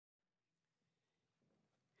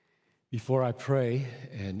Before I pray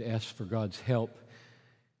and ask for God's help,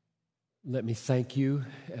 let me thank you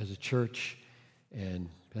as a church and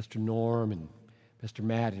Pastor Norm and Pastor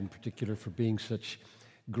Matt in particular for being such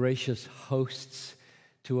gracious hosts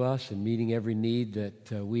to us and meeting every need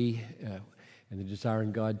that we and the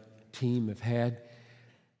Desiring God team have had.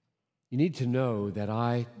 You need to know that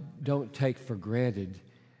I don't take for granted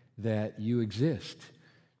that you exist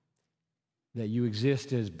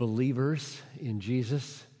as believers in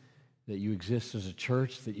Jesus, that you exist as a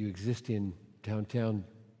church, that you exist in downtown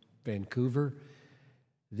Vancouver.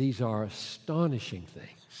 These are astonishing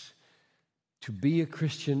things. To be a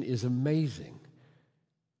Christian is amazing.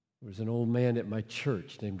 There was an old man at my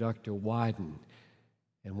church named Dr. Wyden,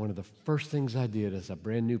 and one of the first things I did as a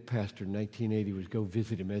brand new pastor in 1980 was go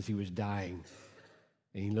visit him as he was dying.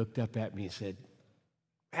 And he looked up at me and said,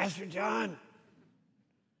 "Pastor John,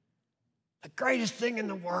 the greatest thing in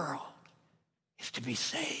the world is to be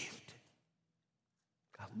saved."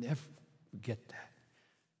 I'll never forget that.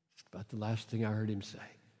 It's about the last thing I heard him say.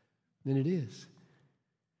 And it is.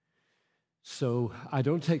 So I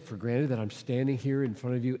don't take for granted that I'm standing here in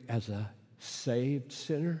front of you as a saved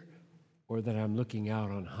sinner or that I'm looking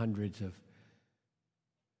out on hundreds of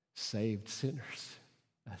saved sinners.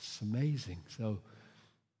 That's amazing. So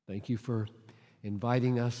thank you for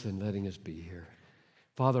inviting us and letting us be here.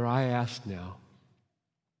 Father, I ask now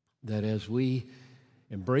that as we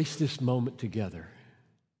embrace this moment together,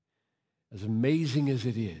 as amazing as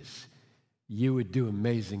it is, you would do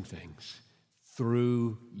amazing things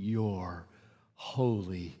through your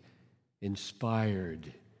holy,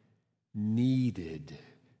 inspired, needed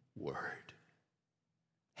word.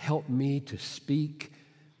 Help me to speak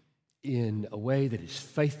in a way that is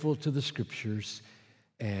faithful to the Scriptures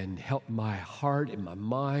and help my heart and my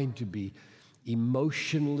mind to be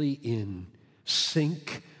emotionally in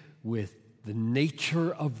sync with the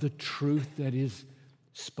nature of the truth that is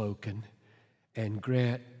spoken, and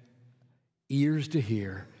grant ears to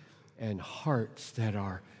hear and hearts that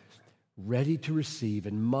are ready to receive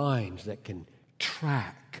and minds that can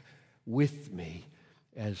track with me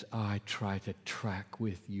as I try to track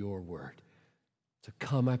with your word. So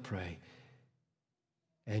come, I pray,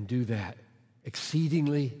 and do that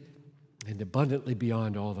exceedingly and abundantly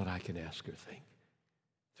beyond all that I can ask or think.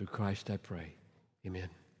 Through Christ I pray. Amen.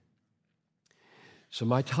 So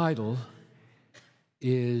my title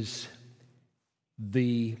is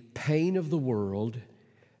The Pain of the World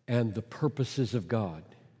and the Purposes of God.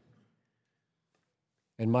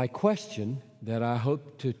 And my question that I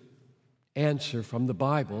hope to answer from the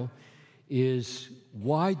Bible is,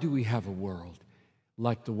 why do we have a world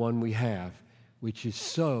like the one we have, which is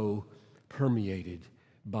so permeated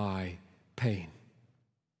by pain?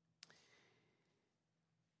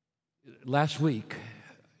 Last week,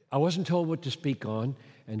 I wasn't told what to speak on,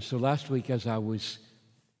 and so last week as I was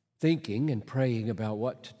thinking and praying about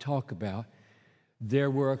what to talk about,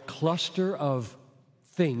 there were a cluster of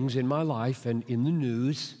things in my life and in the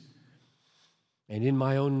news and in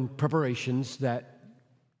my own preparations that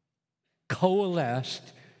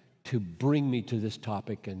coalesced to bring me to this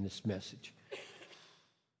topic and this message.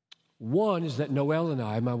 One is that Noelle and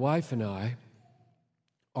I, my wife and I,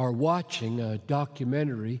 are watching a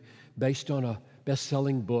documentary based on a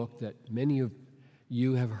best-selling book that many of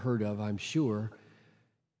you have heard of, I'm sure,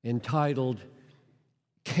 entitled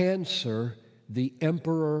Cancer, the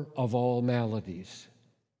Emperor of All Maladies.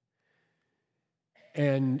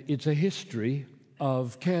 And it's a history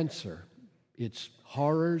of cancer, its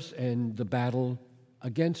horrors and the battle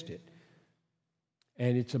against it.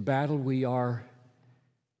 And it's a battle we are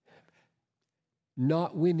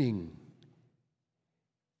not winning.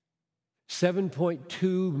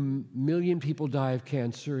 7.2 million people die of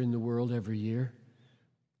cancer in the world every year.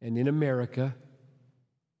 And in America,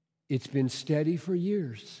 it's been steady for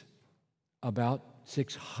years. About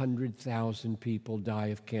 600,000 people die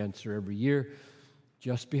of cancer every year,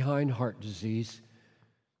 just behind heart disease,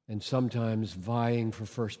 and sometimes vying for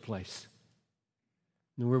first place.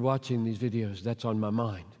 And we're watching these videos, that's on my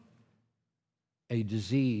mind. A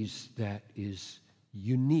disease that is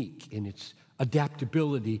unique in its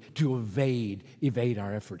adaptability to evade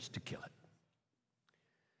our efforts to kill it.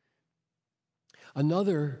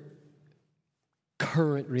 Another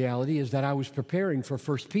current reality is that I was preparing for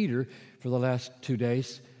 1 Peter for the last 2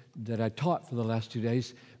 days, that I taught for the last 2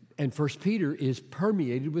 days, and 1 Peter is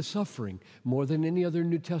permeated with suffering more than any other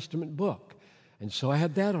New Testament book. And so I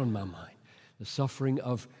had that on my mind, the suffering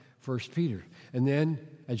of 1 Peter. And then,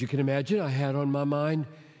 as you can imagine, I had on my mind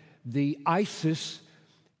the ISIS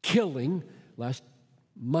killing last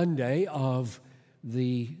Monday of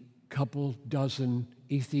the couple dozen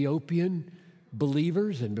Ethiopian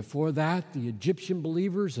believers, and before that, the Egyptian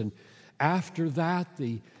believers, and after that,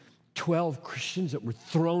 the 12 Christians that were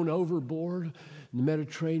thrown overboard in the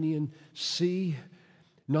Mediterranean Sea,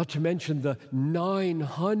 not to mention the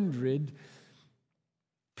 900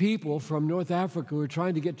 people from North Africa who were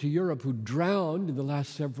trying to get to Europe who drowned in the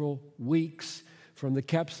last several weeks from the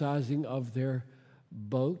capsizing of their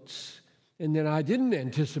boats. And then I didn't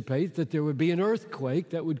anticipate that there would be an earthquake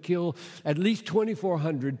that would kill at least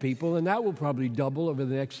 2,400 people, and that will probably double over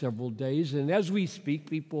the next several days. And as we speak,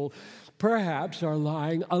 people perhaps are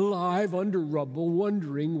lying alive under rubble,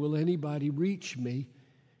 wondering, will anybody reach me?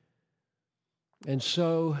 And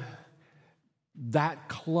so that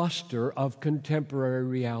cluster of contemporary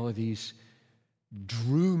realities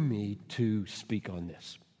drew me to speak on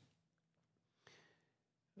this.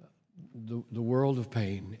 The world of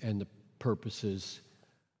pain and the purposes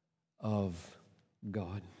of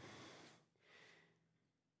God.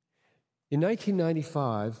 In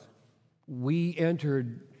 1995,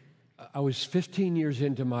 I was 15 years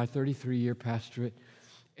into my 33-year pastorate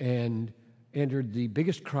and entered the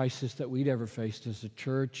biggest crisis that we'd ever faced as a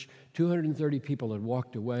church. 230 people had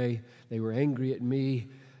walked away. They were angry at me.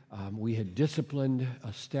 We had disciplined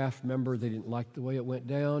a staff member. They didn't like the way it went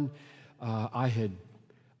down. I had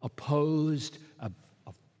opposed a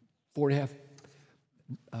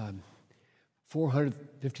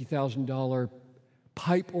 $450,000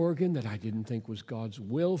 pipe organ that I didn't think was God's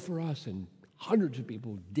will for us, and hundreds of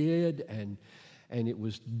people did, and it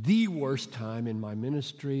was the worst time in my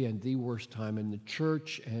ministry and the worst time in the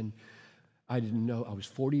church, and I didn't know. I was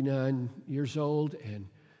 49 years old, and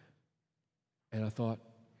I thought,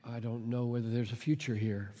 I don't know whether there's a future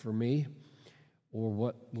here for me or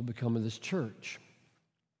what will become of this church.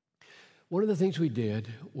 One of the things we did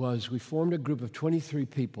was we formed a group of 23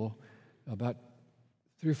 people, about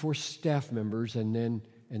 3 or 4 staff members, and then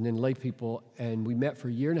lay people, and we met for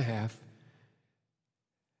a year and a half,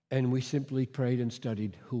 and we simply prayed and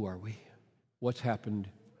studied, who are we? What's happened?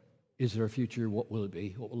 Is there a future? What will it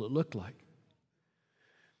be? What will it look like?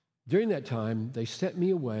 During that time, they sent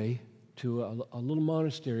me away to a little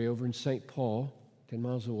monastery over in St. Paul, 10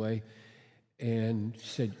 miles away, and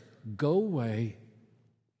said, go away,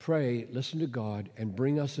 pray, listen to God, and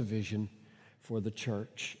bring us a vision for the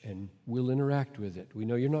church, and we'll interact with it. We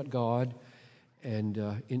know you're not God, and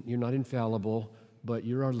you're not infallible, but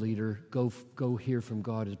you're our leader. Go hear from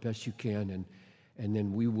God as best you can, and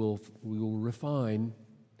then we will refine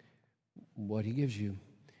what He gives you.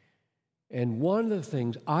 And one of the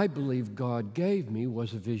things I believe God gave me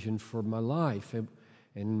was a vision for my life,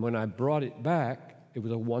 and when I brought it back, it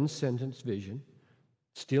was a one-sentence vision.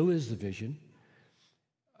 Still is the vision.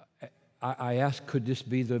 I asked, could this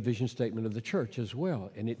be the vision statement of the church as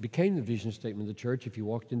well? And it became the vision statement of the church. If you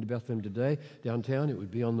walked into Bethlehem today, downtown, it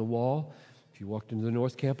would be on the wall. If you walked into the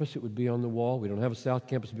North Campus, it would be on the wall. We don't have a South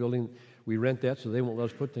Campus building. We rent that, so they won't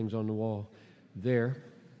let us put things on the wall there.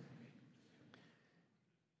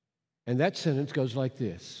 And that sentence goes like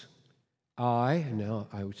this. Now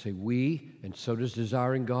I would say we, and so does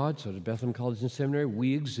Desiring God, so does Bethlehem College and Seminary,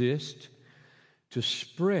 we exist to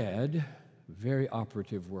spread, very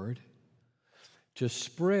operative word, to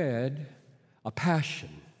spread a passion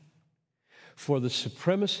for the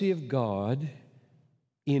supremacy of God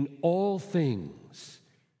in all things,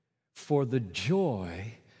 for the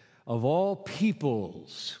joy of all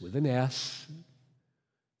peoples, with an S,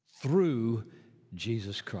 through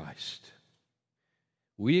Jesus Christ.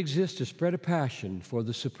 We exist to spread a passion for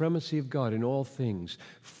the supremacy of God in all things,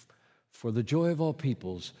 for the joy of all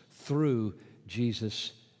peoples, through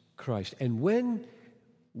Jesus Christ. And when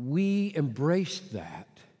we embraced that,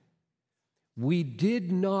 we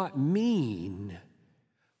did not mean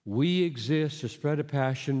we exist to spread a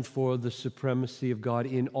passion for the supremacy of God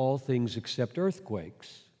in all things except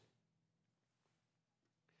earthquakes.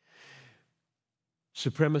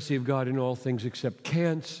 Supremacy of God in all things except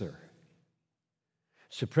cancer.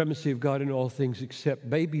 Supremacy of God in all things except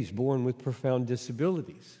babies born with profound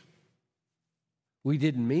disabilities. We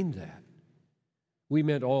didn't mean that. We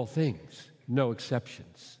meant all things. No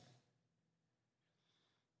exceptions.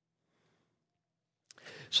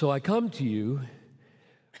 So I come to you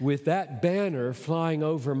with that banner flying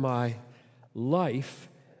over my life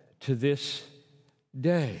to this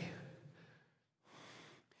day.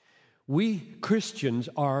 We Christians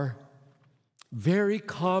are very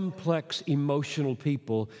complex, emotional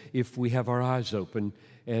people if we have our eyes open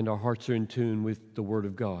and our hearts are in tune with the Word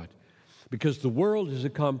of God. Because the world is a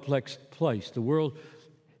complex place. The world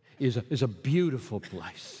is a beautiful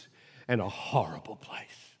place and a horrible place.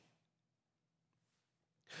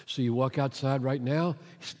 So you walk outside right now,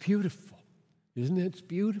 it's beautiful, isn't it? It's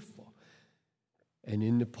beautiful. And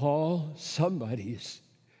in Nepal, somebody's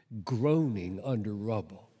groaning under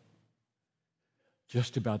rubble,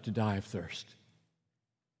 just about to die of thirst.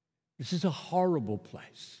 This is a horrible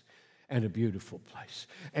place and a beautiful place.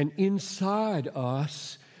 And inside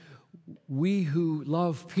us, we who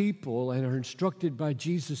love people and are instructed by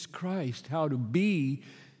Jesus Christ how to be,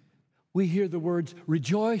 we hear the words,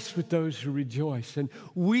 rejoice with those who rejoice and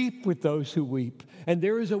weep with those who weep. And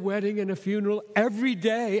there is a wedding and a funeral every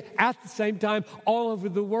day at the same time all over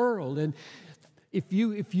the world. And if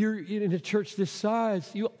you're in a church this size,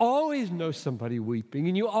 you always know somebody weeping,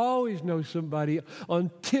 and you always know somebody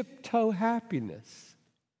on tiptoe happiness.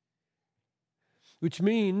 Which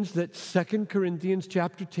means that 2 Corinthians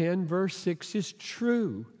chapter 10, verse 6 is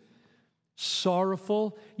true.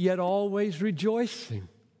 Sorrowful, yet always rejoicing.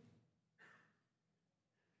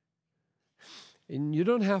 And you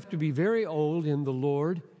don't have to be very old in the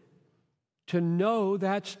Lord to know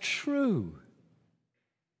that's true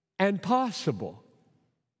and possible.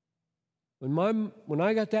 When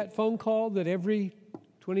I got that phone call that every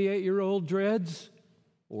 28-year-old dreads,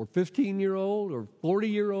 or 15-year-old or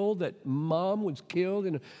 40-year-old, that mom was killed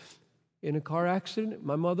in a car accident,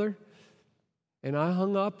 my mother, and I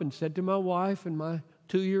hung up and said to my wife and my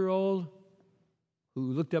 2-year-old, who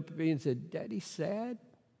looked up at me and said, "Daddy's sad?"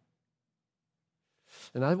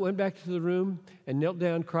 And I went back to the room and knelt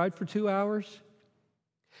down, cried for 2 hours.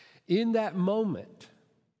 In that moment,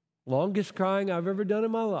 longest crying I've ever done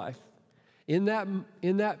in my life, in those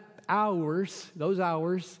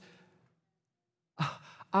hours,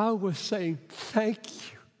 I was saying, thank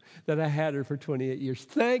you that I had her for 28 years.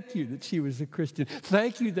 Thank you that she was a Christian.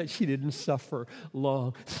 Thank you that she didn't suffer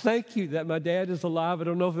long. Thank you that my dad is alive. I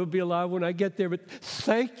don't know if he'll be alive when I get there, but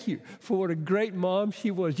thank you for what a great mom she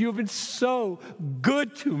was. You have been so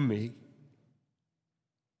good to me.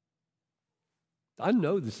 I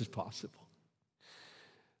know this is possible.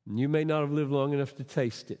 You may not have lived long enough to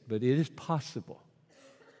taste it, but it is possible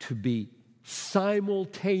to be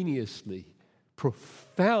simultaneously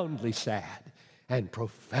profoundly sad and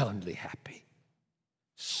profoundly happy.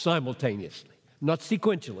 Simultaneously. Not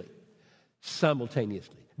sequentially.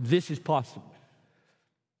 Simultaneously. This is possible.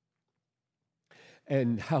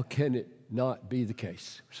 And how can it not be the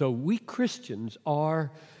case? So we Christians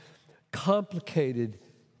are complicated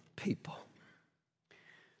people.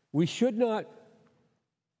 We should not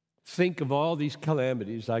think of all these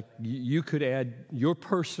calamities like you could add your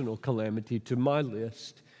personal calamity to my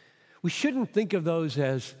list. We shouldn't think of those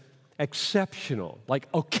as exceptional, like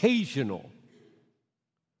occasional.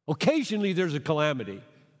 Occasionally there's a calamity.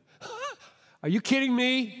 Are you kidding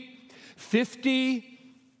me? 50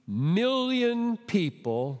 million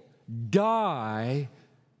people die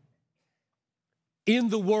in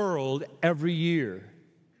the world every year.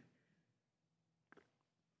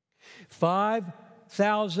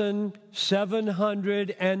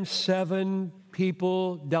 5,707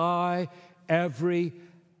 people die every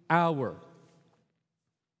hour.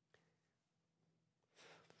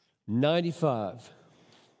 95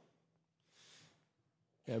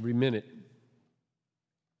 every minute.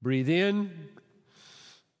 Breathe in,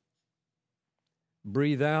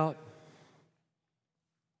 breathe out.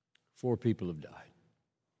 4 people have died.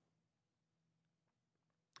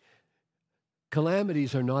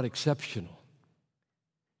 Calamities are not exceptional.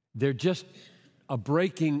 They're just a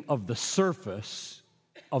breaking of the surface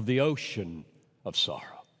of the ocean of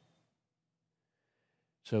sorrow.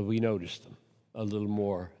 So we notice them a little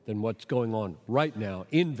more than what's going on right now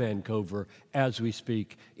in Vancouver as we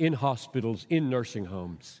speak, in hospitals, in nursing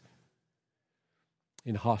homes,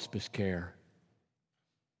 in hospice care.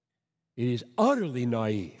 It is utterly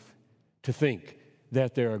naive to think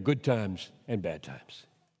that there are good times and bad times.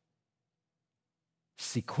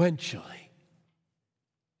 Sequentially,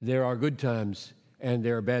 there are good times and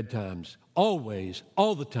there are bad times, always,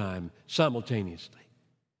 all the time, simultaneously.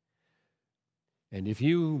 And if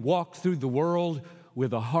you walk through the world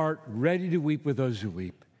with a heart ready to weep with those who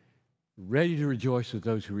weep, ready to rejoice with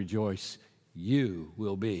those who rejoice, you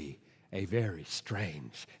will be a very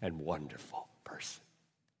strange and wonderful person.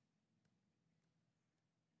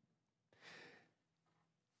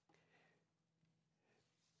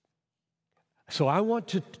 So I want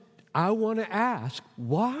to ask,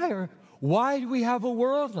 why do we have a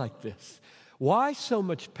world like this? Why so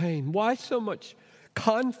much pain? Why so much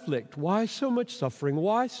conflict? Why so much suffering?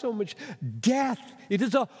 Why so much death? It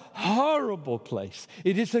is a horrible place.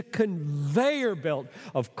 It is a conveyor belt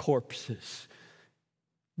of corpses.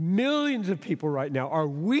 Millions of people right now are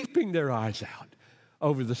weeping their eyes out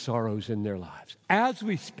over the sorrows in their lives as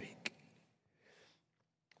we speak.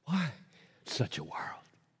 Why such a world?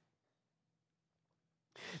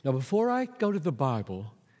 Now, before I go to the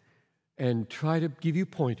Bible and try to give you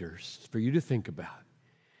pointers for you to think about,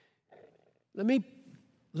 let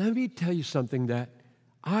me tell you something that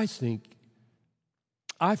I think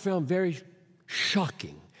I found very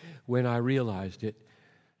shocking when I realized it.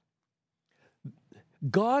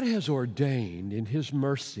 God has ordained in His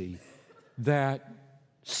mercy that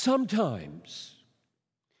sometimes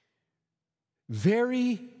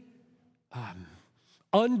very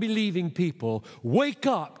unbelieving people wake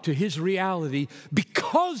up to His reality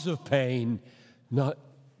because of pain, not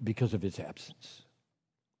because of its absence.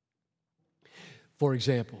 For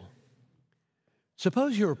example,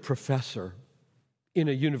 suppose you're a professor in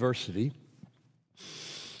a university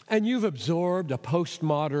and you've absorbed a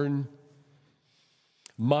postmodern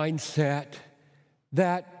mindset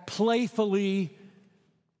that playfully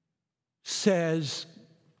says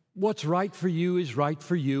what's right for you is right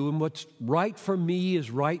for you, and what's right for me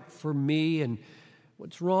is right for me, and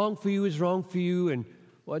what's wrong for you is wrong for you, and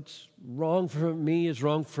what's wrong for me is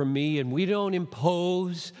wrong for me, and we don't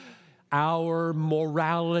impose our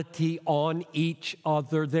morality on each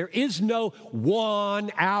other. There is no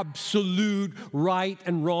one absolute right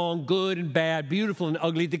and wrong, good and bad, beautiful and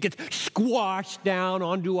ugly that gets squashed down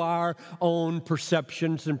onto our own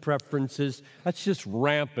perceptions and preferences. That's just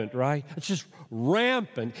rampant, right? It's just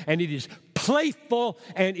rampant, and it is playful,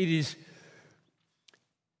 and it is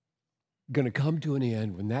going to come to an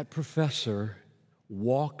end when that professor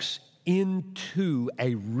walks into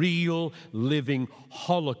a real living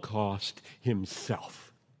Holocaust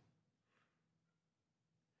himself.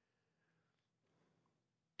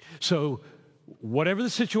 So, whatever the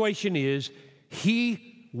situation is,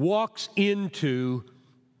 he walks into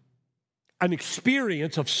an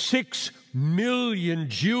experience of 6 million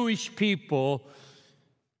Jewish people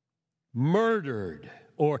murdered,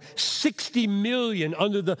 or 60 million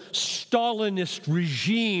under the Stalinist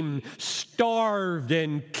regime starved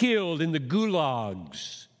and killed in the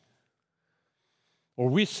gulags. Or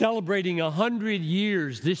we're celebrating 100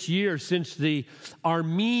 years this year since the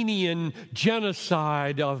Armenian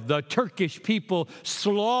genocide of the Turkish people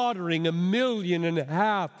slaughtering 1.5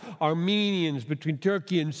 million Armenians between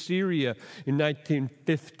Turkey and Syria in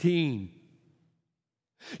 1915.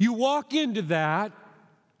 You walk into that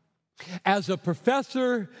as a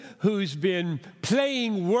professor who's been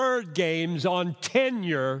playing word games on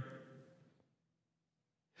tenure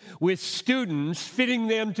with students, fitting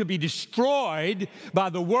them to be destroyed by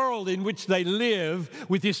the world in which they live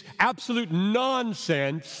with this absolute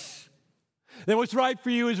nonsense that what's right for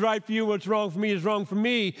you is right for you, what's wrong for me is wrong for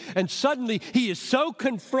me. And suddenly he is so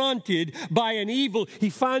confronted by an evil, he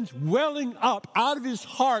finds welling up out of his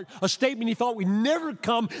heart a statement he thought would never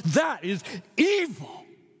come. That is evil.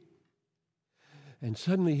 And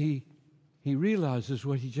suddenly he realizes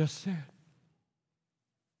what he just said.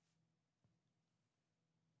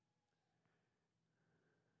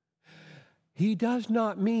 He does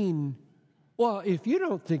not mean, well, if you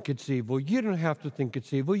don't think it's evil, you don't have to think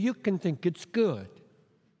it's evil. You can think it's good.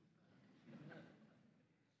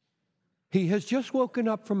 He has just woken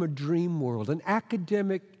up from a dream world, an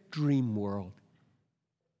academic dream world.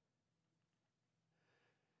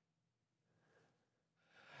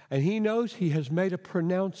 And he knows he has made a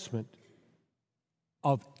pronouncement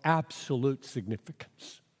of absolute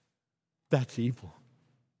significance. That's evil.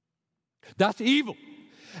 That's evil.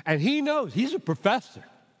 And he knows, he's a professor.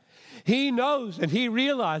 He knows and he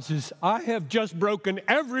realizes, I have just broken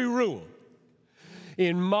every rule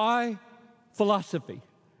in my philosophy.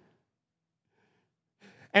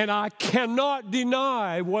 And I cannot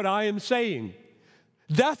deny what I am saying.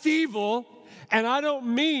 That's evil. And I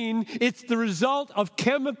don't mean it's the result of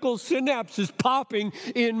chemical synapses popping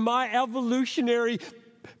in my evolutionary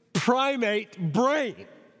primate brain.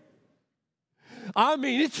 I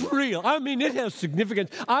mean, it's real. I mean, it has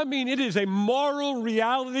significance. I mean, it is a moral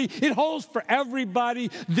reality. It holds for everybody.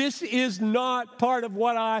 This is not part of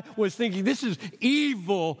what I was thinking. This is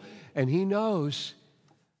evil. And he knows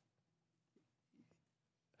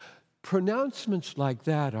pronouncements like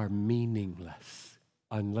that are meaningless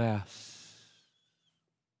unless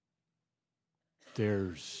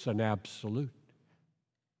there's an absolute.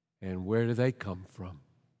 And where do they come from?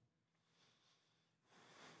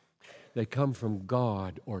 They come from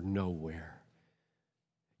God or nowhere.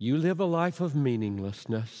 You live a life of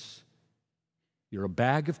meaninglessness. You're a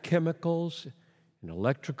bag of chemicals and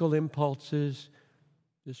electrical impulses,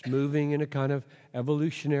 just moving in a kind of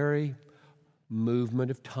evolutionary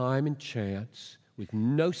movement of time and chance with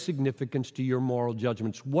no significance to your moral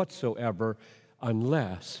judgments whatsoever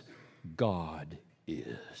unless God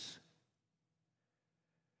is.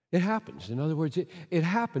 It happens. In other words, it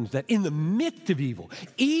happens that in the midst of evil,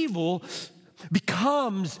 evil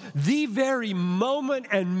becomes the very moment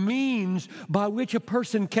and means by which a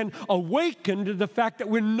person can awaken to the fact that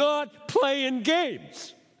we're not playing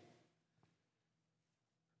games.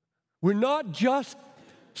 We're not just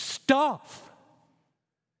stuff.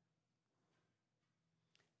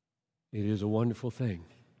 It is a wonderful thing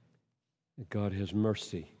that God has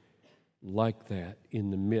mercy like that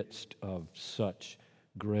in the midst of such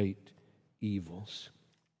great evils.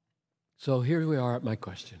 So here we are at my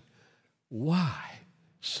question. Why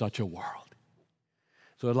such a world?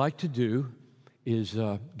 So what I'd like to do is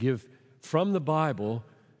give from the Bible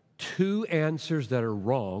 2 answers that are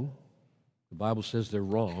wrong. The Bible says they're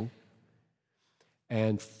wrong.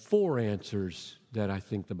 And 4 answers that I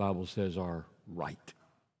think the Bible says are right.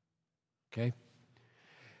 Okay?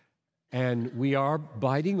 And we are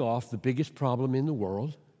biting off the biggest problem in the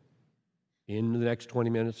world in the next 20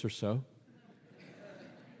 minutes or so.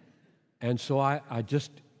 And so I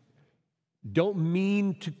just don't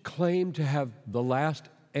mean to claim to have the last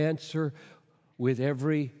answer with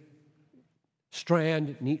every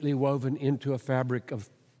strand neatly woven into a fabric of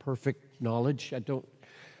perfect knowledge. I don't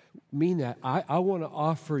mean that. I want to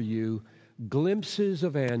offer you glimpses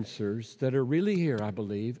of answers that are really here, I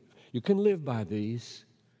believe. You can live by these,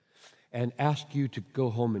 and ask you to go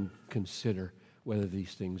home and consider whether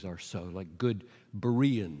these things are so, like good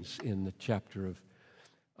Bereans in the chapter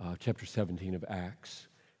 17 of Acts.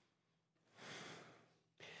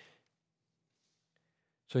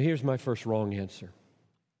 So here's my first wrong answer.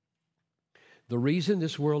 The reason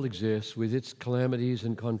this world exists with its calamities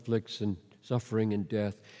and conflicts and suffering and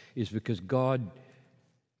death is because God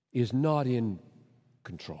is not in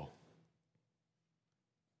control.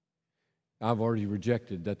 I've already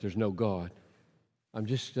rejected that there's no God. I'm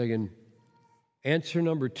just saying, answer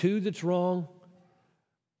number 2 that's wrong,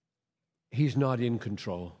 He's not in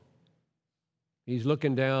control. He's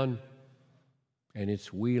looking down, and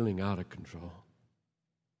it's wheeling out of control.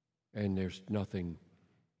 And there's nothing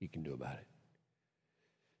He can do about it.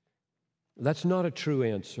 That's not a true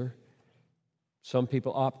answer. Some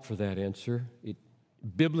people opt for that answer.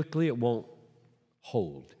 Biblically, it won't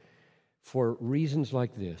hold for reasons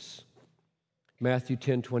like this. Matthew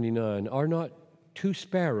 10:29, are not 2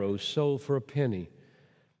 sparrows sold for a penny,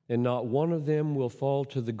 and not one of them will fall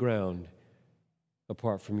to the ground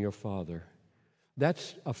apart from your Father?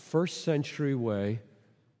 That's a first century way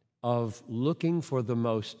of looking for the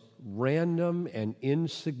most random and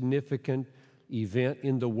insignificant event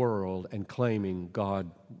in the world and claiming God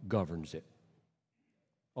governs it.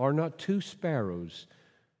 Are not 2 sparrows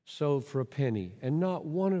sold for a penny, and not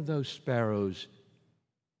one of those sparrows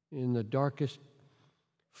in the darkest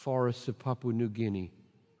forests of Papua New Guinea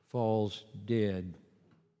falls dead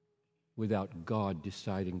without God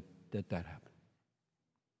deciding that happened?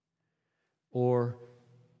 Or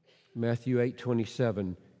Matthew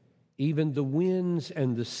 8:27, even the winds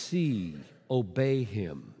and the sea obey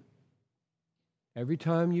Him. Every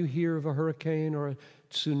time you hear of a hurricane or a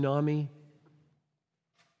tsunami,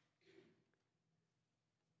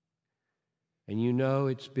 and you know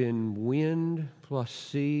it's been wind plus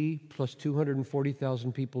sea plus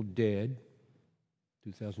 240,000 people dead,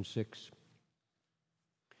 2006,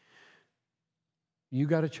 you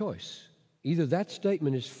got a choice. Either that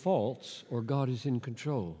statement is false or God is in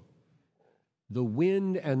control. The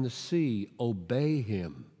wind and the sea obey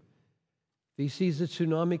Him. If He sees a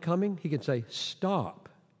tsunami coming, He can say, stop,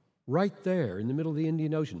 right there in the middle of the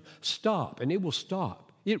Indian Ocean. Stop, and it will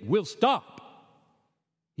stop. It will stop.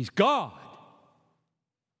 He's God.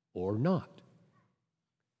 Or not.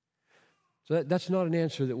 So that's not an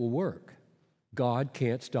answer that will work. God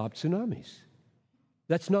can't stop tsunamis.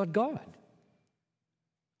 That's not God.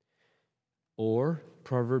 Or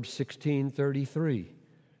Proverbs 16:33,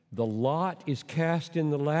 the lot is cast in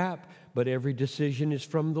the lap, but every decision is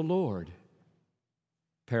from the Lord.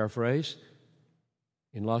 Paraphrase,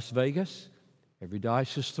 in Las Vegas, every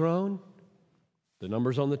dice is thrown, the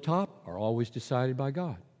numbers on the top are always decided by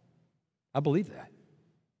God. I believe that.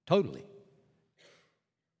 Totally.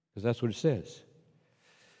 Because that's what it says.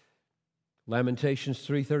 Lamentations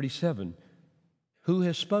 3:37. Who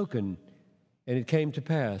has spoken, and it came to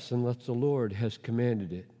pass, unless the Lord has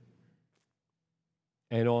commanded it?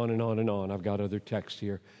 And on and on and on. I've got other texts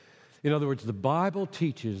here. In other words, the Bible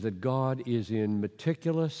teaches that God is in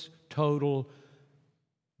meticulous, total,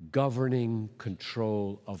 governing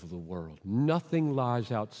control of the world. Nothing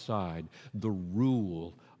lies outside the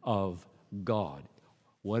rule of God.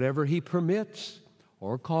 Whatever He permits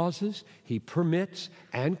or causes, He permits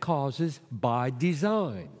and causes by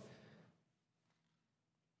design.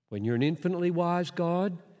 When you're an infinitely wise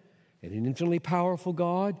God, And an infinitely powerful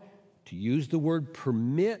God, to use the word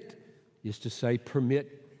permit, is to say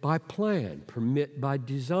permit by plan, permit by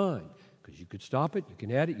design. Because you could stop it, you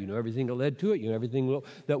can add it, you know everything that led to it, you know everything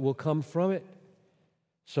that will come from it.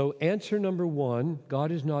 So answer number one,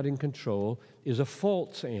 God is not in control, is a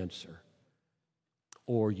false answer.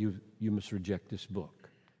 Or you must reject this book.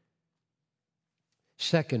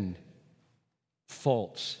 Second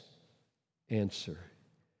false answer,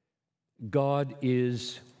 God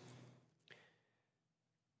is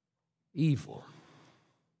evil.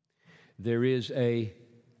 There is a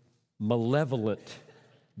malevolent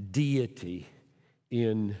deity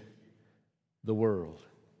in the world.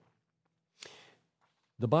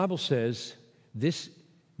 The Bible says this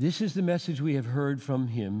is the message we have heard from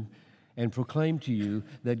him and proclaim to you,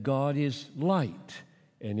 that God is light,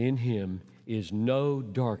 and in him is no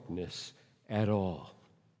darkness at all.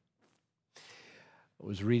 I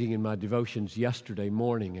was reading in my devotions yesterday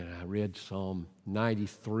morning, and I read Psalm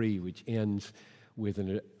 93, which ends with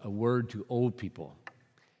a word to old people.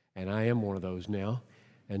 And I am one of those now.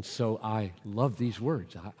 And so I love these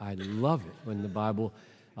words. I love it when the Bible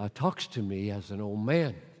talks to me as an old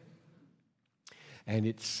man. And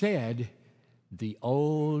it said, the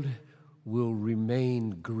old will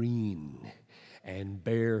remain green and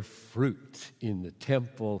bear fruit in the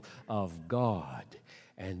temple of God.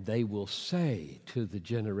 And they will say to the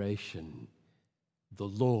generation, the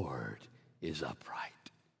Lord is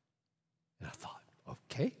upright. And I thought,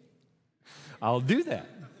 okay, I'll do that.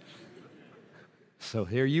 So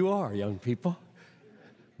here you are, young people,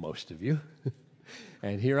 most of you.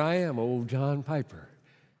 And here I am, old John Piper.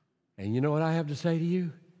 And you know what I have to say to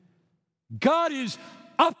you? God is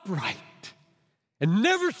upright and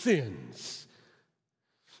never sins,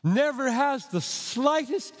 never has the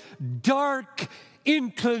slightest dark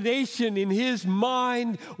inclination in his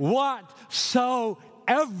mind whatsoever.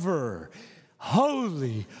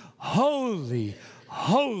 Holy, holy,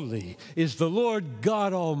 holy is the Lord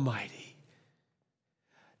God Almighty.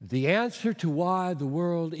 The answer to why the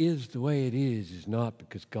world is the way it is not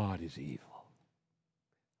because God is evil.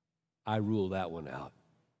 I rule that one out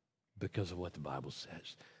because of what the Bible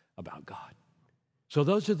says about God. So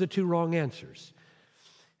those are the two wrong answers.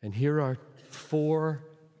 And here are 4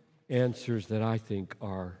 answers that I think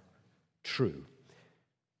are true.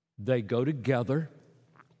 They go together.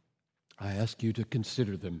 I ask you to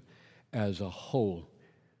consider them as a whole.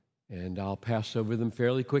 And I'll pass over them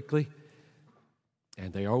fairly quickly.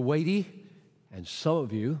 And they are weighty, and some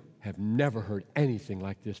of you have never heard anything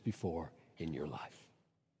like this before in your life.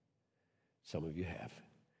 Some of you have.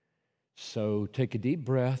 So take a deep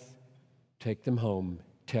breath, take them home,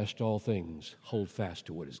 test all things, hold fast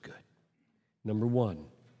to what is good. Number 1,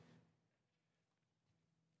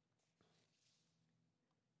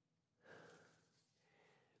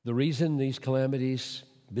 the reason these calamities,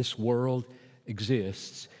 this world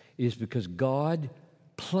exists, is because God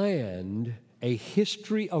planned a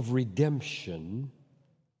history of redemption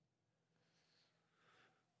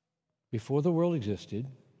before the world existed,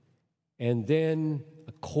 and then,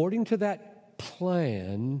 according to that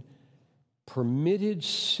plan, permitted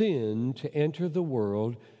sin to enter the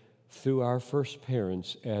world through our first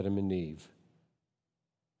parents, Adam and Eve,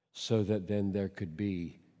 so that then there could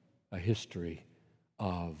be a history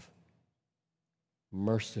of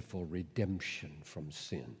merciful redemption from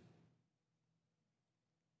sin.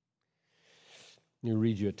 Let me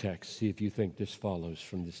read you a text, see if you think this follows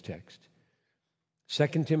from this text.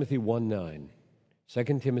 2 Timothy 1:9.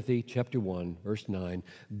 2 Timothy chapter 1, verse 9.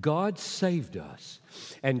 God saved us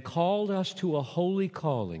and called us to a holy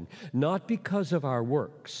calling, not because of our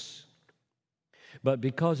works, but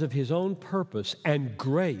because of his own purpose and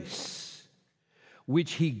grace,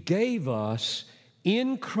 which he gave us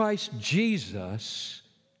in Christ Jesus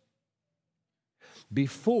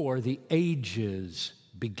before the ages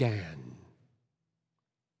began.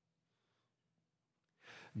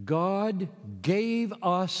 God gave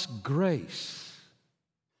us grace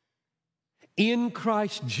in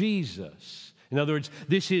Christ Jesus. In other words,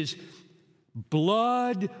 this is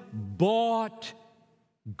blood-bought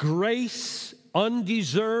grace,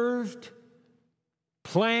 undeserved,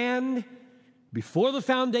 planned before the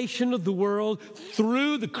foundation of the world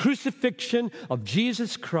through the crucifixion of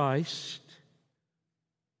Jesus Christ.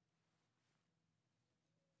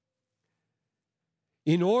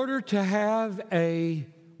 In order to have a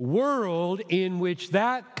world in which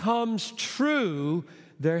that comes true,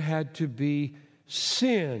 there had to be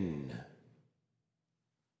sin.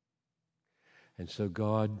 And so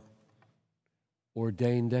God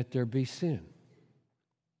ordained that there be sin.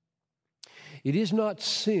 It is not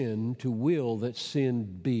sin to will that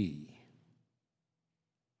sin be.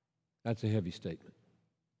 That's a heavy statement.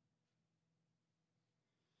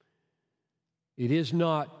 It is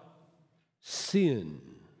not sin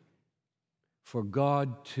for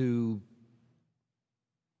God to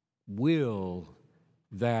will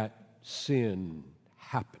that sin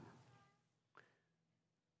happen.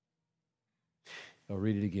 I'll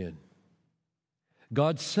read it again.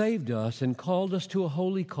 God saved us and called us to a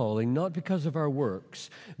holy calling, not because of our works,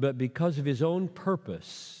 but because of His own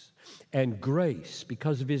purpose and grace,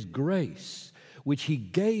 because of His grace, which He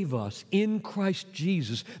gave us in Christ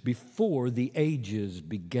Jesus before the ages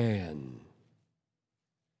began.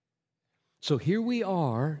 So here we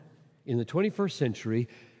are in the 21st century,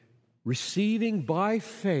 receiving by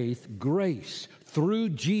faith grace through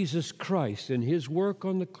Jesus Christ and His work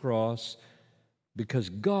on the cross, because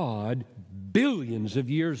God, billions of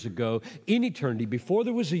years ago, in eternity, before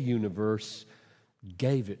there was a universe,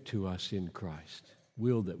 gave it to us in Christ,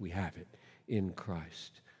 willed that we have it in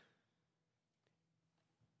Christ.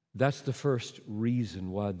 That's the first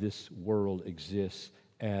reason why this world exists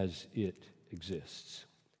as it exists.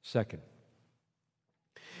 Second,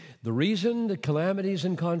 the reason the calamities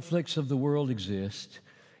and conflicts of the world exist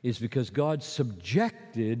is because God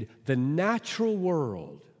subjected the natural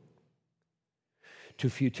world to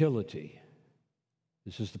futility.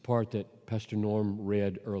 This is the part that Pastor Norm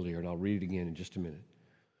read earlier, and I'll read it again in just a minute.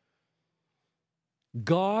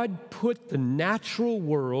 God put the natural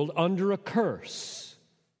world under a curse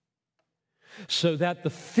so that the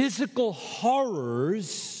physical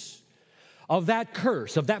horrors of that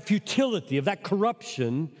curse, of that futility, of that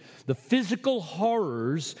corruption, the physical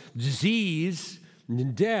horrors, disease,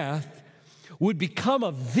 and death, would become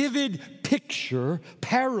a vivid picture,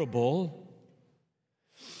 parable,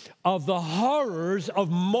 of the horrors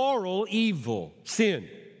of moral evil, sin.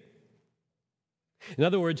 In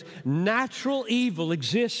other words, natural evil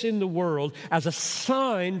exists in the world as a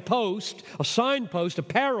signpost, a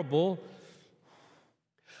parable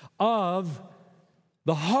of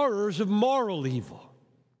the horrors of moral evil.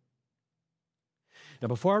 Now,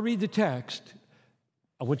 before I read the text,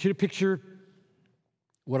 I want you to picture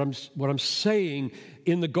what I'm saying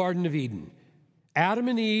in the Garden of Eden. Adam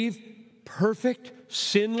and Eve, perfect,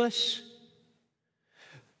 sinless.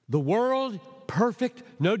 The world, perfect,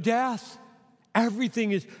 no death.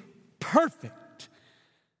 Everything is perfect.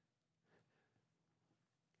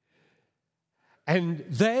 And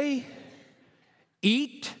they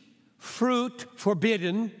eat fruit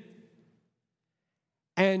forbidden,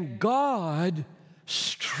 and God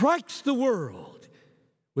strikes the world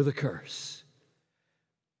with a curse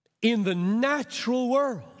in the natural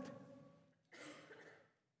world.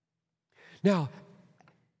 Now,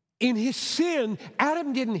 in his sin,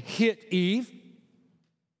 Adam didn't hit Eve.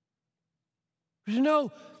 There's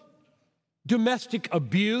no domestic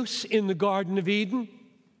abuse in the Garden of Eden.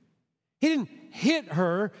 He didn't hit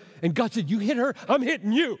her, and God said, "You hit her, I'm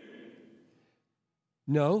hitting you."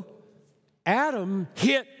 No, Adam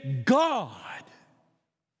hit God.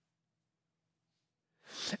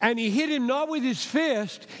 And he hit him not with his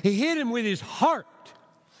fist, he hit him with his heart.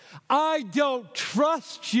 I don't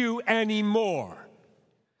trust you anymore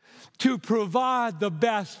to provide the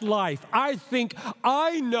best life. I think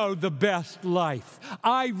I know the best life.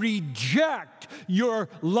 I reject your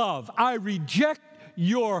love. I reject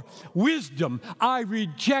your wisdom. I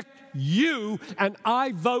reject you, and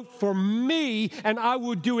I vote for me, and I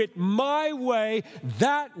will do it my way.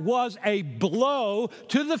 That was a blow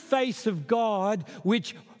to the face of God,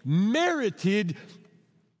 which merited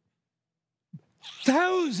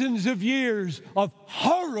thousands of years of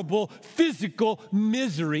horrible physical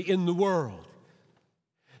misery in the world.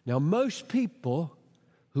 Now, most people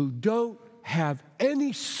who don't have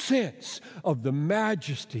any sense of the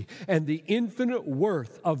majesty and the infinite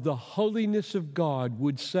worth of the holiness of God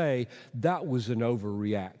would say that was an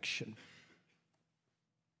overreaction.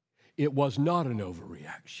 It was not an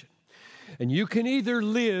overreaction. And you can either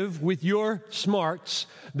live with your smarts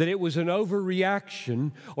that it was an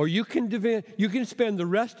overreaction, or you can spend the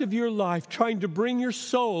rest of your life trying to bring your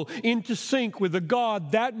soul into sync with a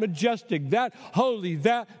God that majestic, that holy,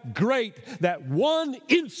 that great, that one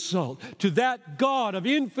insult to that God of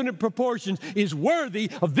infinite proportions is worthy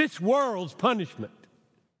of this world's punishment.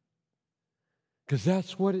 Because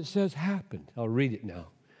that's what it says happened. I'll read it now.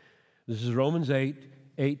 This is Romans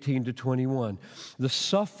 8:18-21. The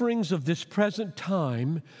sufferings of this present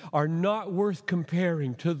time are not worth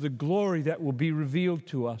comparing to the glory that will be revealed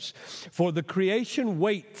to us. For the creation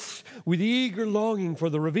waits with eager longing for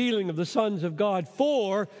the revealing of the sons of God.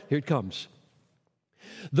 For, here it comes,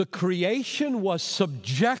 the creation was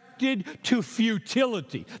subjected to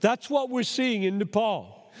futility. That's what we're seeing in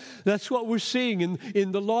Nepal. That's what we're seeing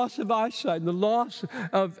in the loss of eyesight, and the loss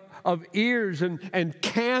of ears and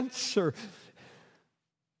cancer.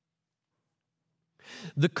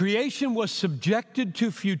 The creation was subjected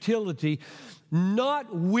to futility,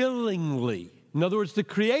 not willingly. In other words, the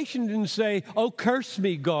creation didn't say, "Oh, curse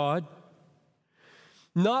me, God."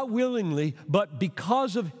 Not willingly, but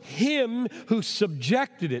because of Him who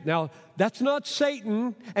subjected it. Now, that's not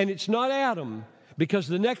Satan and it's not Adam, because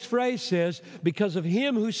the next phrase says, because of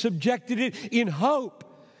Him who subjected it in hope.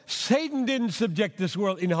 Satan didn't subject this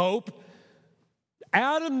world in hope.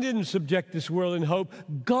 Adam didn't subject this world in hope.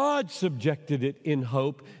 God subjected it in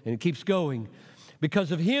hope. And it keeps going.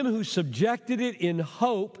 Because of Him who subjected it in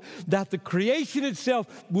hope that the creation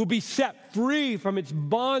itself will be set free from its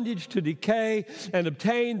bondage to decay and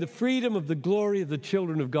obtain the freedom of the glory of the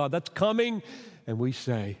children of God. That's coming. And we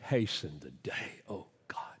say, hasten the day, oh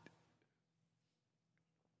God.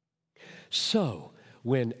 So,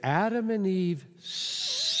 when Adam and Eve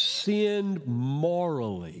sinned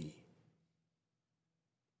morally,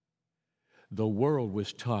 the world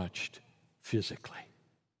was touched physically.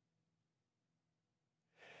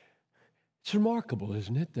 It's remarkable,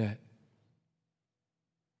 isn't it, that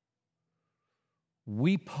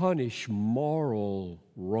we punish moral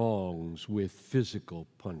wrongs with physical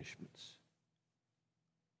punishments.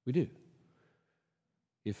 We do.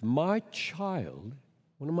 If my child,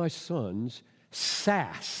 one of my sons,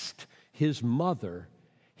 sassed his mother,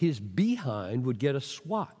 his behind would get a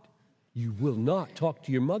swat. You will not talk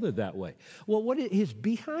to your mother that way. Well, his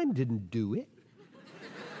behind didn't do it.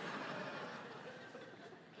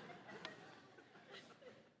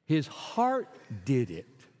 His heart did it.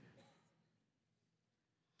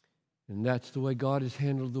 And that's the way God has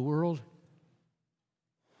handled the world.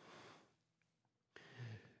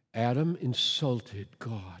 Adam insulted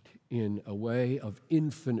God in a way of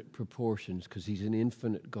infinite proportions because He's an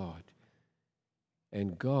infinite God.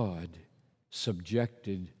 And God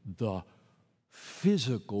subjected the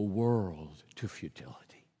physical world to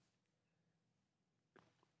futility.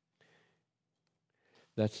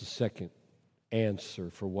 That's the second answer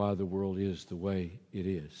for why the world is the way it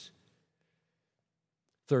is.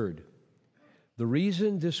 Third, the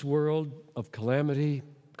reason this world of calamity,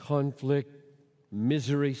 conflict,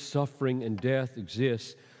 misery, suffering, and death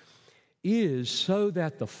exists is so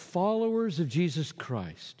that the followers of Jesus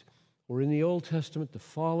Christ, or in the Old Testament, the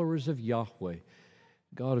followers of Yahweh,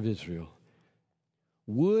 God of Israel,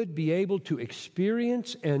 would be able to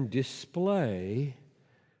experience and display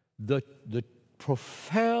the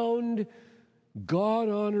profound,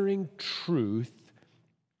 God-honoring truth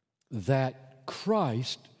that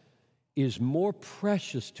Christ is more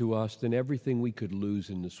precious to us than everything we could lose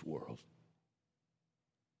in this world.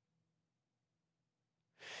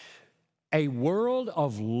 A world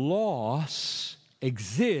of loss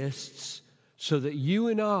exists so that you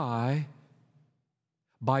and I,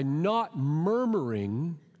 by not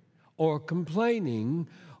murmuring or complaining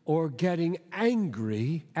or getting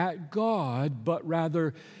angry at God, but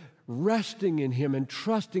rather resting in Him and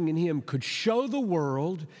trusting in Him, could show the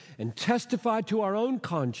world and testify to our own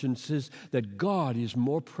consciences that God is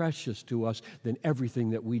more precious to us than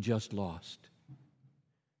everything that we just lost.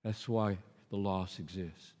 That's why the loss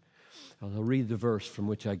exists. I'll read the verse from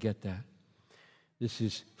which I get that. This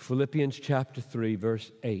is Philippians chapter 3,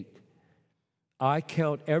 verse 8. I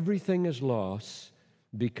count everything as loss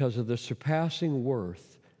because of the surpassing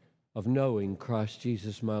worth of knowing Christ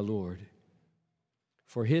Jesus my Lord.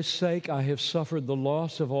 For His sake I have suffered the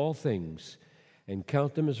loss of all things and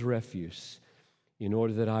count them as refuse in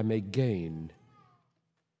order that I may gain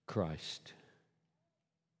Christ.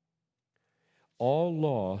 All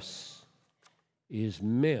loss is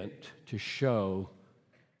meant to show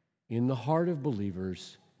in the heart of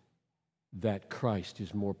believers that Christ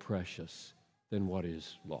is more precious than what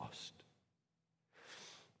is lost.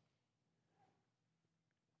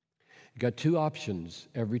 You've got two options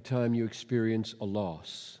every time you experience a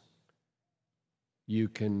loss. You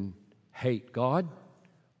can hate God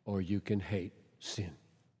or you can hate sin.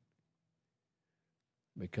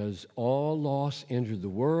 Because all loss entered the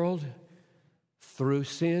world through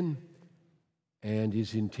sin and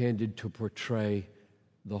is intended to portray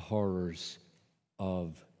the horrors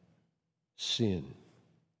of sin.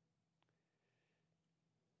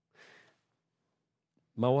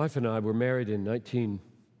 My wife and I were married in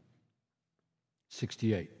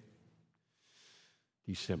 1968,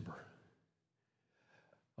 December.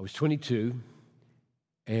 I was 22,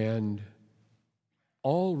 and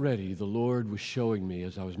already the Lord was showing me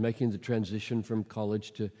as I was making the transition from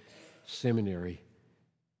college to seminary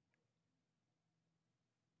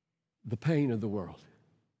the pain of the world.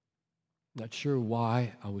 Not sure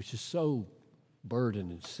why. I was just so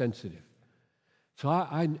burdened and sensitive. So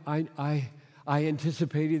I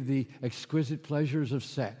anticipated the exquisite pleasures of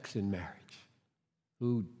sex in marriage.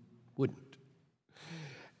 Who wouldn't?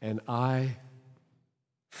 And I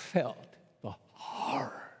felt the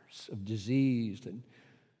horrors of disease and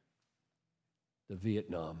the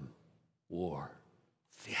Vietnam War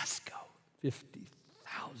fiasco.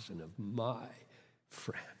 50,000 of my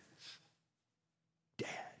friends dead.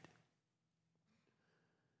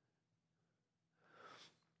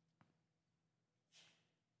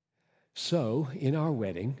 So, in our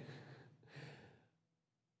wedding,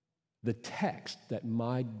 the text that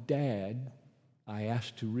my dad I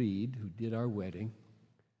asked to read, who did our wedding,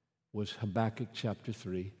 was Habakkuk chapter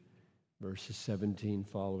 3, verses 17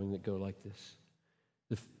 following, that go like this.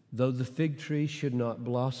 Though the fig tree should not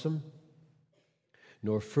blossom,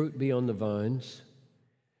 nor fruit be on the vines,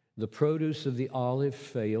 the produce of the olive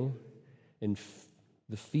fail, and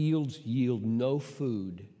the fields yield no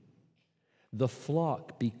food, the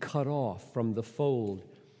flock be cut off from the fold,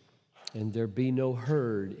 and there be no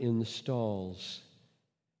herd in the stalls,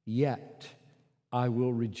 yet I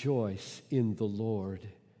will rejoice in the Lord.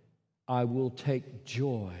 I will take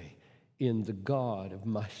joy in the God of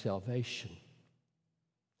my salvation.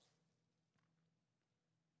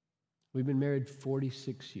 We've been married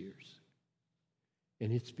 46 years,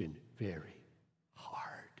 and it's been very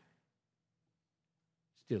hard.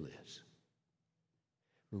 Still is.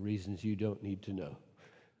 For reasons you don't need to know.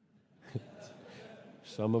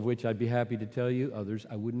 Some of which I'd be happy to tell you, others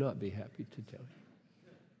I would not be happy to tell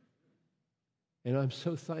you. And I'm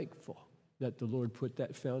so thankful that the Lord put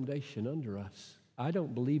that foundation under us. I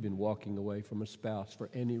don't believe in walking away from a spouse for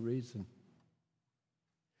any reason.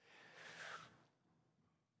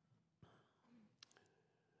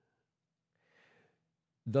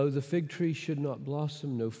 Though the fig tree should not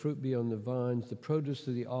blossom, no fruit be on the vines, the produce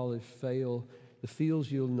of the olive fail, the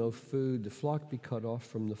fields yield no food, the flock be cut off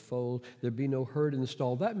from the fold, there be no herd in the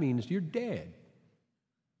stall. That means you're dead.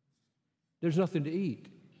 There's nothing to eat.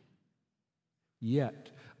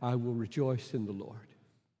 Yet I will rejoice in the Lord.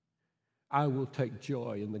 I will take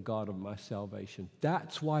joy in the God of my salvation.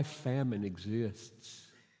 That's why famine exists,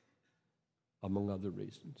 among other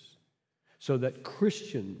reasons. So that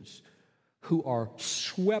Christians who are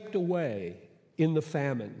swept away in the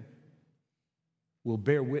famine will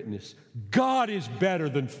bear witness. God is better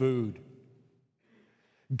than food.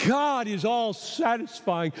 God is all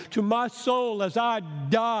satisfying to my soul as I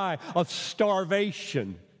die of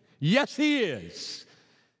starvation. Yes, He is.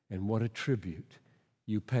 And what a tribute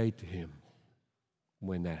you pay to Him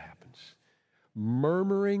when that happens.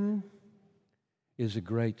 Murmuring is a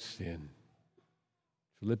great sin.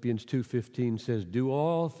 Philippians 2:15 says, "Do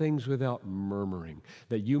all things without murmuring,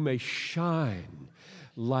 that you may shine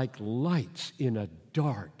like lights in a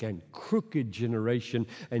dark and crooked generation,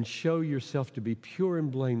 and show yourself to be pure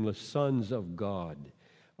and blameless sons of God."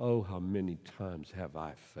 Oh, how many times have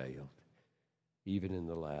I failed, even in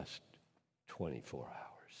the last 24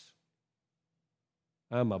 hours.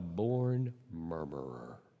 I'm a born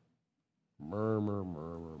murmurer.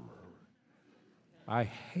 Murmur. I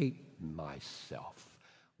hate myself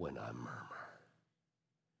when I murmur,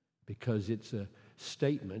 because it's a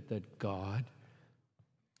statement that God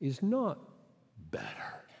is not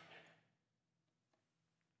better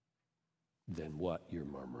than what you're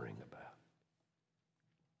murmuring about.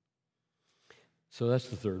 So that's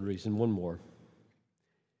the third reason. One more.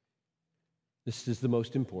 This is the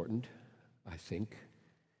most important, I think.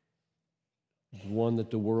 One that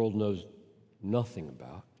the world knows nothing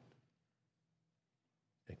about,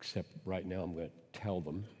 except right now I'm going to tell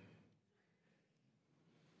them.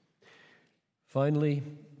 Finally,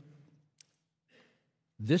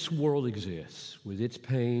 this world exists with its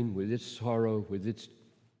pain, with its sorrow, with its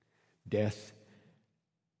death,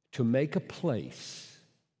 to make a place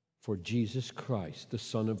for Jesus Christ, the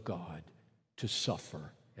Son of God, to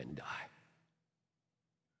suffer and die.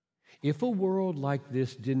 If a world like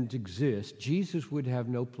this didn't exist, Jesus would have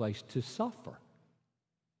no place to suffer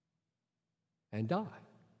and die.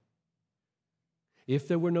 If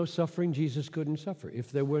there were no suffering, Jesus couldn't suffer.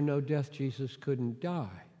 If there were no death, Jesus couldn't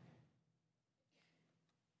die.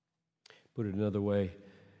 Put it another way,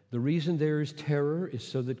 the reason there is terror is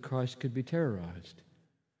so that Christ could be terrorized.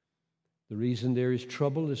 The reason there is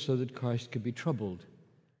trouble is so that Christ could be troubled.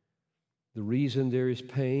 The reason there is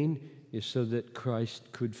pain is so that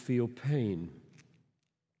Christ could feel pain.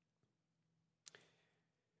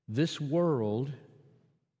 This world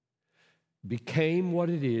became what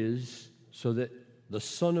it is so that the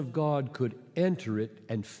Son of God could enter it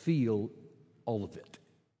and feel all of it.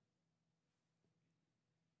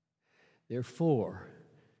 Therefore,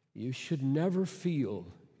 you should never feel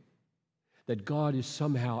that God is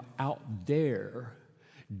somehow out there,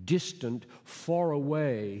 distant, far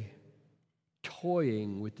away,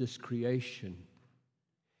 toying with this creation.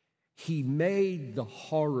 He made the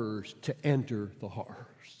horrors to enter the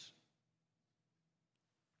horrors.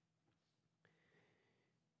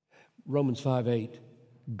 Romans 5:8,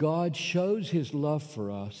 God shows his love for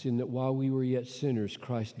us in that while we were yet sinners,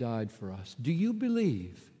 Christ died for us. Do you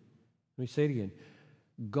believe? Let me say it again.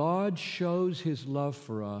 God shows his love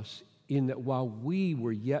for us in that while we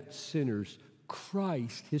were yet sinners,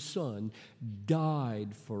 Christ, his Son,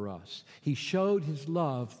 died for us. He showed his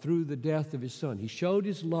love through the death of his Son. He showed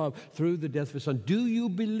his love through the death of his Son. Do you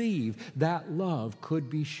believe that love could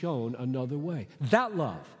be shown another way? That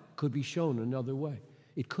love could be shown another way.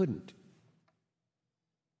 It couldn't.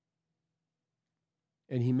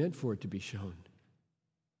 And he meant for it to be shown.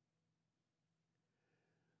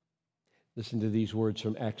 Listen to these words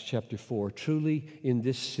from Acts chapter 4. Truly in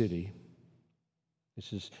this city,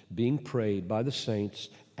 this is being prayed by the saints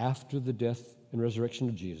after the death and resurrection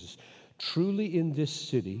of Jesus. Truly in this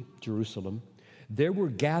city, Jerusalem, there were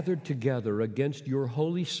gathered together against your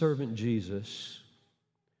holy servant Jesus,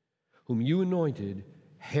 whom you anointed,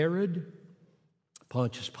 Herod,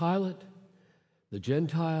 Pontius Pilate, the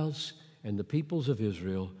Gentiles, and the peoples of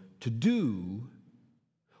Israel, to do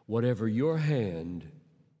whatever your hand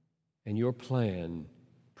and your plan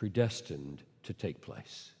predestined to take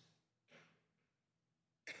place.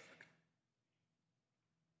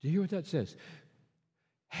 Do you hear what that says?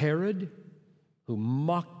 Herod, who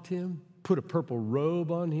mocked him, put a purple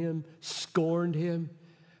robe on him, scorned him.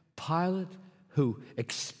 Pilate, who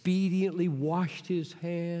expediently washed his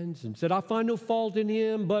hands and said, I find no fault in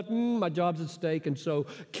him, but my job's at stake, and so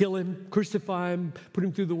kill him, crucify him, put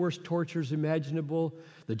him through the worst tortures imaginable.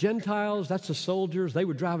 The Gentiles, that's the soldiers, they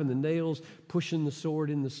were driving the nails, pushing the sword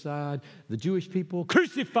in the side. The Jewish people,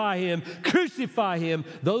 crucify him, crucify him.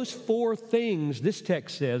 Those four things, this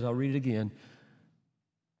text says, I'll read it again.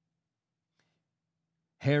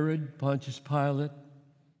 Herod, Pontius Pilate,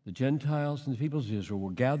 the Gentiles and the peoples of Israel were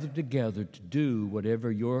gathered together to do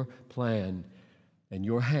whatever your plan and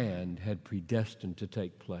your hand had predestined to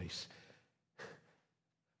take place.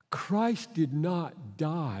 Christ did not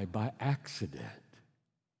die by accident.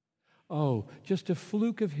 Oh, just a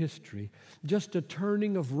fluke of history, just a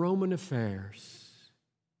turning of Roman affairs,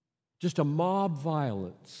 just a mob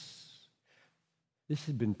violence. This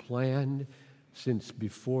had been planned since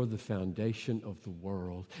before the foundation of the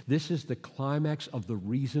world. This is the climax of the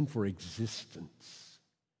reason for existence.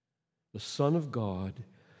 The Son of God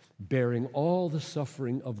bearing all the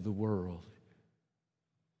suffering of the world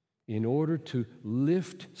in order to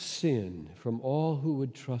lift sin from all who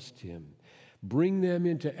would trust him, bring them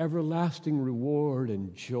into everlasting reward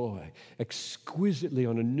and joy, exquisitely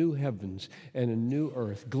on a new heavens and a new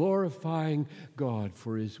earth, glorifying God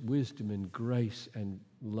for his wisdom and grace and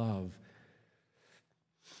love.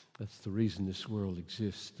 That's the reason this world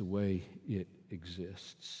exists the way it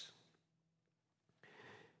exists.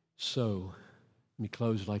 So, let me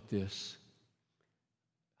close like this.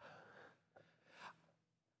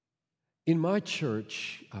 In my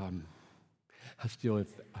church, I still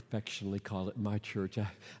affectionately call it my church.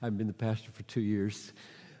 I've been the pastor for 2 years.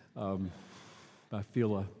 I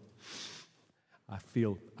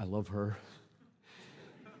love her.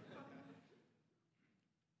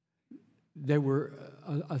 There were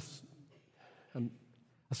a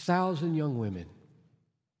 1,000 young women.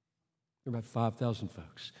 There were about 5,000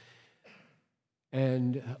 folks.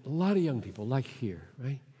 And a lot of young people, like here,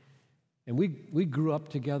 right? And we grew up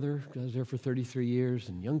together. I was there for 33 years,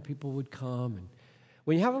 and young people would come. And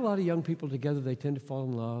when you have a lot of young people together, they tend to fall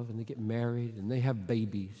in love, and they get married, and they have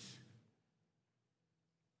babies.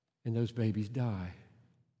 And those babies die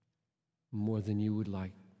more than you would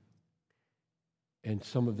like. And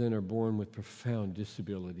some of them are born with profound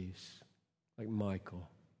disabilities, like Michael.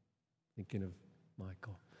 Thinking of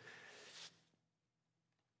Michael.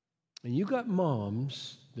 And you got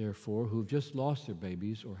moms, therefore, who've just lost their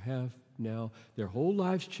babies or have now their whole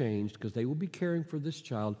lives changed because they will be caring for this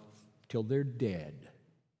child till they're dead.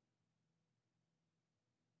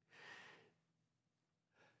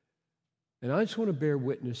 And I just want to bear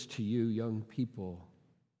witness to you, young people.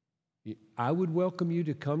 I would welcome you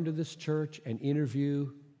to come to this church and interview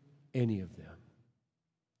any of them.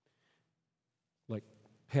 Like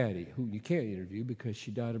Patty, who you can't interview because she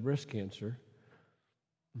died of breast cancer.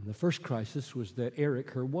 And the first crisis was that Eric,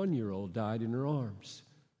 her 1-year-old, died in her arms.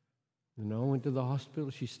 And I went to the hospital.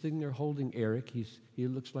 She's sitting there holding Eric. He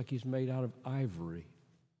looks like he's made out of ivory.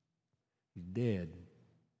 He's dead.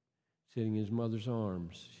 sitting in his mother's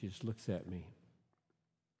arms. She just looks at me.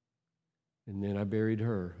 And then I buried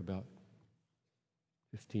her about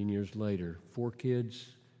 15 years later. 4 kids,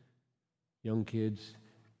 young kids,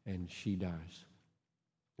 and she dies.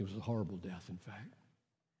 It was a horrible death, in fact.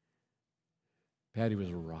 Patty was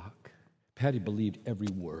a rock. Patty believed every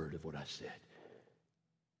word of what I said.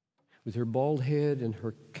 With her bald head and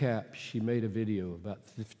her cap, she made a video about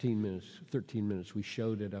 13 minutes. We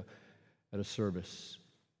showed it at a service,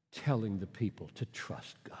 telling the people to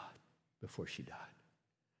trust God before she died.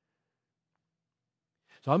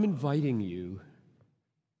 So I'm inviting you,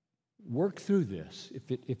 work through this.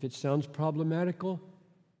 If it sounds problematical,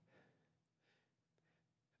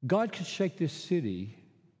 God could shake this city,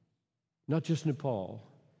 not just Nepal.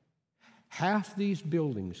 Half these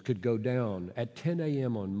buildings could go down at 10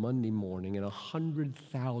 a.m. on Monday morning and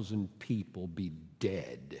 100,000 people be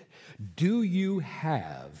dead. Do you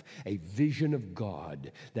have a vision of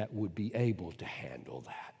God that would be able to handle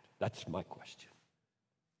that? That's my question.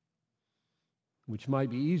 Which might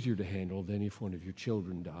be easier to handle than if one of your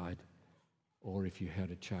children died or if you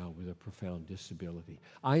had a child with a profound disability.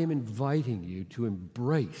 I am inviting you to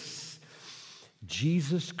embrace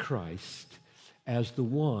Jesus Christ as the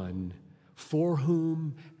one for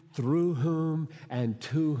whom, through whom, and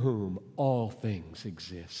to whom all things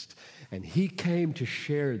exist. And he came to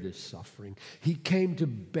share this suffering. He came to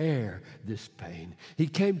bear this pain. He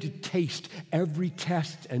came to taste every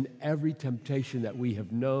test and every temptation that we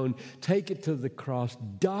have known, take it to the cross,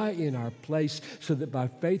 die in our place, so that by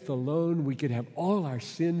faith alone we could have all our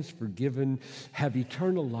sins forgiven, have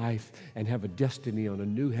eternal life, and have a destiny on a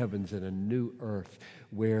new heavens and a new earth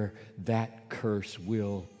where that curse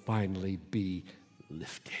will finally be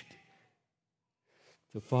lifted.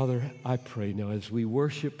 So, Father, I pray now as we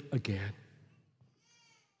worship again,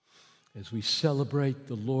 as we celebrate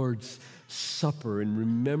the Lord's Supper and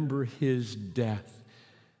remember his death,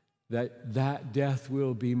 that death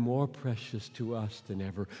will be more precious to us than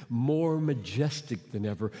ever, more majestic than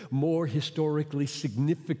ever, more historically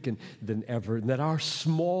significant than ever, and that our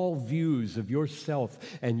small views of yourself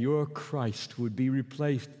and your Christ would be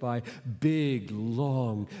replaced by big,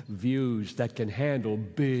 long views that can handle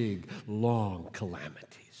big, long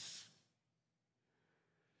calamities.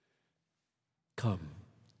 Come,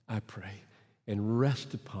 I pray, and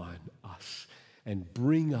rest upon us and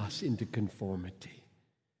bring us into conformity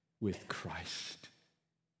with Christ.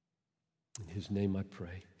 In his name I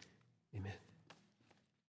pray. Amen.